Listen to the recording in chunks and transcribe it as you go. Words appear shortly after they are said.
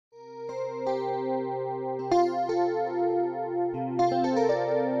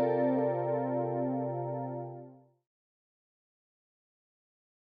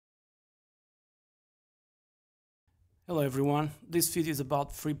Hello everyone, this video is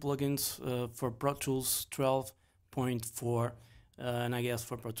about free plugins for Pro Tools 12.4 and I guess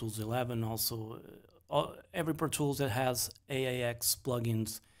for Pro Tools 11 also. Every Pro Tools that has AAX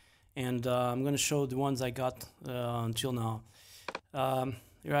plugins, and I'm going to show the ones I got until now.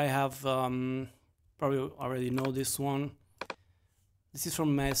 Here I have, probably already know this one. This is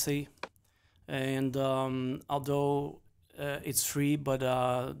from Messi, and although it's free, but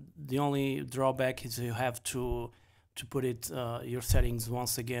the only drawback is you have to put it your settings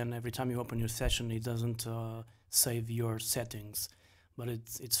once again. Every time you open your session, it doesn't save your settings, but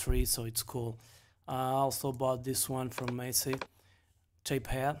it's free, so it's cool. I also bought this one from Messi, tape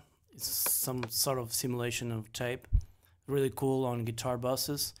head. It's some sort of simulation of tape, really cool on guitar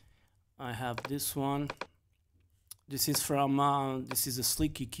buses. I have this one. This is from this is a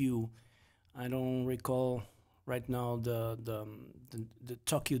Slick EQ. I don't recall right now the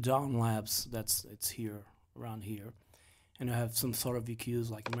Tokyo Down Labs. It's here, around here. And I have some sort of EQs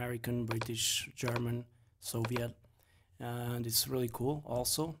like American, British, German, Soviet, and it's really cool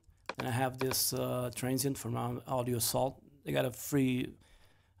also. And I have this transient from Audio Assault. They got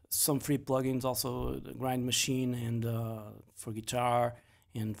some free plugins also, the grind machine, and for guitar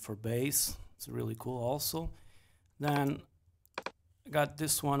and for bass. It's really cool also. Then I got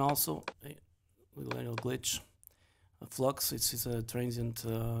this one also, a little glitch, a Flux. It's a transient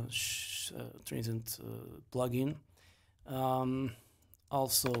plugin.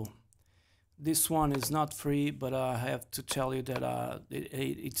 Also, this one is not free, but I have to tell you that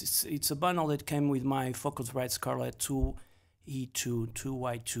it's a bundle that came with my Focusrite Scarlett 2E2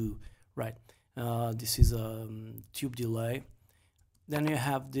 2Y2, right? This is a tube delay. Then you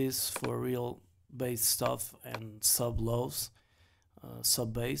have this for real bass stuff and sub lows,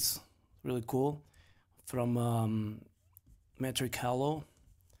 sub bass, really cool, from Metric Halo.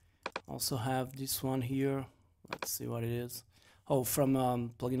 Also have this one here. Let's see what it is. Oh, from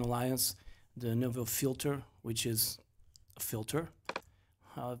Plugin Alliance, the Nouveau Filter, which is a filter.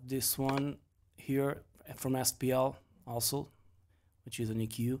 This one here from SPL also, which is an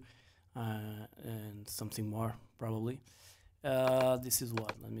EQ, and something more probably. This is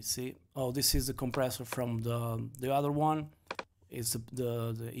what? Let me see. Oh, this is the compressor from the other one. It's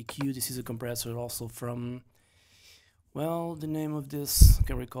the EQ. This is a compressor also from, well, the name of this I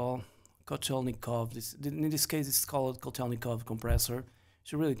can recall. Kotelnikov. In this case, it's called Kotelnikov compressor.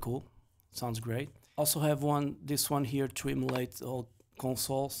 It's really cool. Sounds great. Also have this one here to emulate all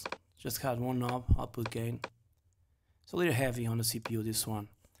consoles. Just had one knob, output gain. It's a little heavy on the CPU, this one,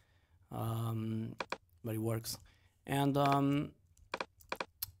 but it works. And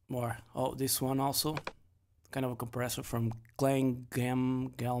more. Oh, this one also, kind of a compressor from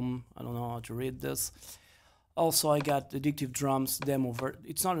Gelm. I don't know how to read this. Also, I got Addictive Drums demo.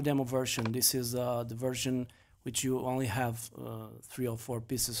 It's not a demo version. This is the version which you only have 3 or 4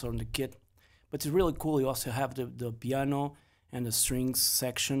 pieces on the kit. But it's really cool. You also have the piano and the strings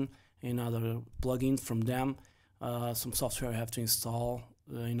section and other plugins from them. Some software I have to install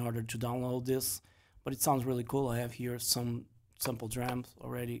in order to download this. But it sounds really cool. I have here some sample drums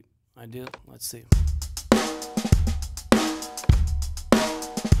already. I did. Let's see.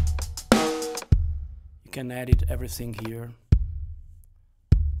 You can edit everything here,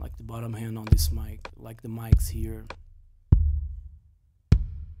 like the bottom hand on this mic, like the mics here.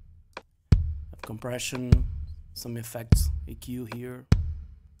 Have compression, some effects, EQ here.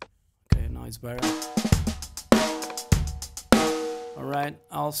 Okay, now it's better. Alright,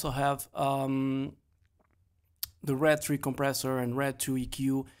 I also have the Red Tree Compressor and Red 2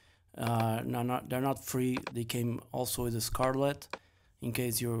 EQ. They're not free. They came also with a Scarlett. In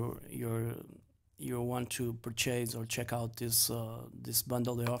case you want to purchase or check out this this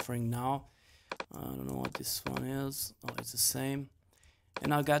bundle they're offering now. I don't know what this one is. Oh, it's the same.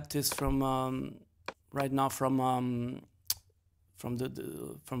 And I got this from right now from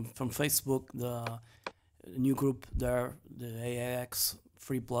Facebook, the new group there, the AAX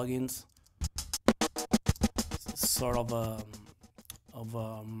free plugins. It's sort of a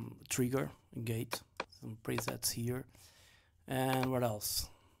trigger, gate, some presets here, and what else?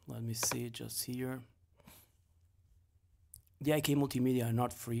 Let me see, just here. The IK Multimedia are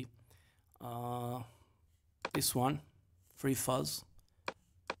not free. This one, Free Fuzz,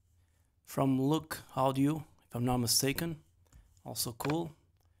 from Look Audio, if I'm not mistaken. Also cool.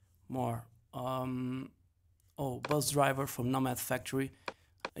 More. Oh, Buzz Driver from Nomad Factory.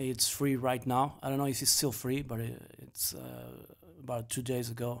 It's free right now. I don't know if it's still free, but it's about 2 days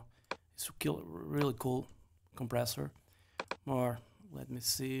ago. It's really cool compressor. More. Let me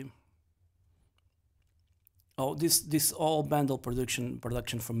see. Oh, this all bundle production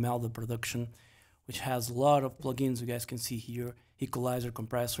from Melda Production which has a lot of plugins. You guys can see here, Equalizer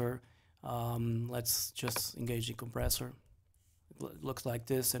Compressor. Let's just engage the compressor. It looks like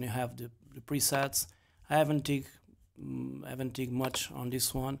this, and you have the presets. I haven't dig much on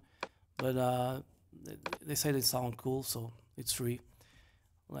this one, but they say they sound cool, so it's free.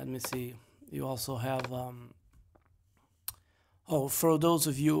 Let me see. You also have oh, for those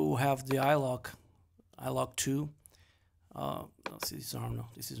of you who have the iLok 2, this is normal.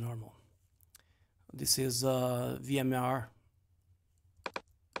 This is normal. This is VMR,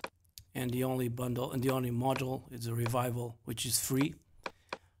 and the only bundle and the only module is a Revival, which is free.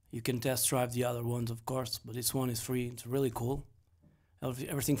 You can test drive the other ones, of course, but this one is free. It's really cool.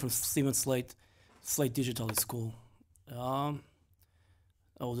 Everything from Steven Slate Digital is cool. Oh,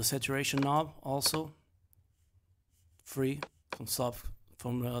 the saturation knob also free from Soft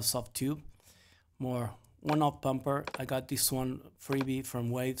Tube. More one-off bumper. I got this one freebie from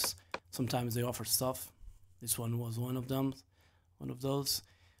Waves. Sometimes they offer stuff. This one was one of them, one of those.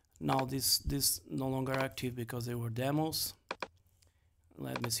 Now this no longer active because they were demos.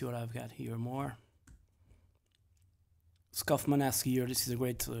 Let me see what I've got here more. Scuffman-esque here. This is a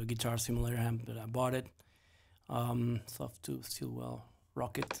great guitar simulator amp, but I bought it. Soft Tube, Stillwell,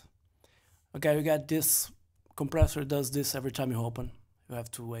 Rocket. Okay, we got this compressor. Does this every time you open. You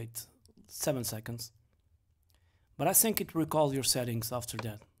have to wait 7 seconds. But I think it recalls your settings after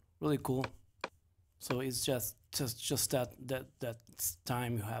that. Really cool. So it's just that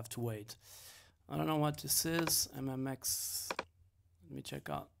time you have to wait. I don't know what this is. MMX. Let me check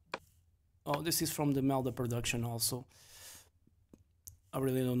out. Oh, this is from the Melda production also. I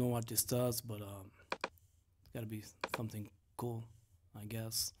really don't know what this does, but it's gotta be something cool, I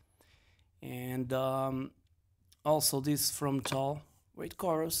guess. And also this from Tall. Great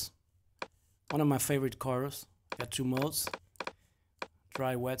chorus. One of my favorite chorus. Got 2 modes.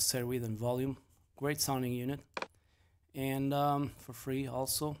 Dry, wet, stereo width, and volume. Great sounding unit. And for free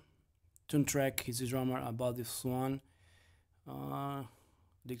also. Tune Track, he's a drummer. I bought this one.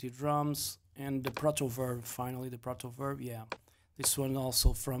 Addictive Drums. And the Proto Verb, finally, the Proto Verb, yeah. This one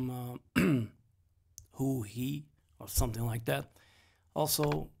also from Who He, or something like that.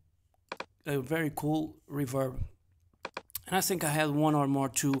 Also, a very cool reverb. And I think I had one or more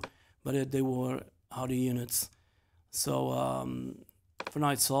too, but they were audio units. So for now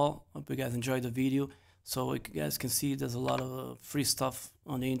it's all. Hope you guys enjoyed the video. So you guys can see there's a lot of free stuff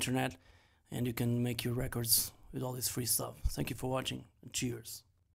on the internet, and you can make your records with all this free stuff. Thank you for watching, and cheers.